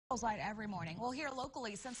Light every morning. Well, here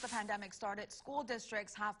locally, since the pandemic started, school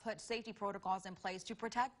districts have put safety protocols in place to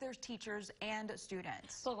protect their teachers and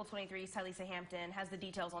students. Local 23's Tylisa Hampton has the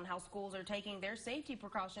details on how schools are taking their safety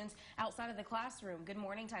precautions outside of the classroom. Good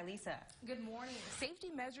morning, Tylisa. Good morning. Safety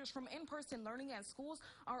measures from in-person learning at schools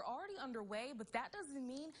are already underway, but that doesn't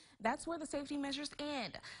mean that's where the safety measures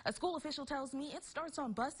end. A school official tells me it starts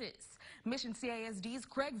on buses. Mission CISD's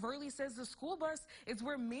Craig Verley says the school bus is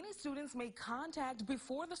where many students make contact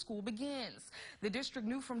before the school begins. The district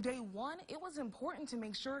knew from day one it was important to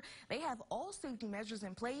make sure they have all safety measures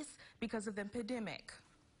in place because of the pandemic.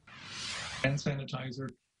 Hand sanitizer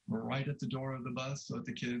right at the door of the bus so that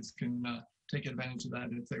the kids can take advantage of that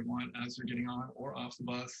if they want as they're getting on or off the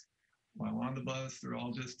bus. While on the bus, they're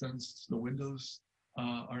all distanced. The windows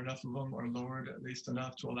are enough of them are lowered at least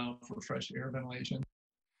enough to allow for fresh air ventilation.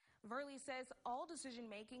 Verley says all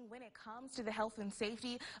decision-making when it comes to the health and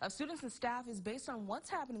safety of students and staff is based on what's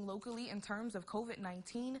happening locally in terms of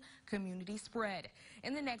COVID-19 community spread.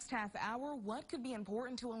 In the next half hour, what could be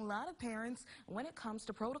important to a lot of parents when it comes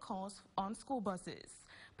to protocols on school buses.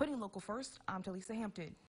 Putting local first, I'm Tylisa Hampton.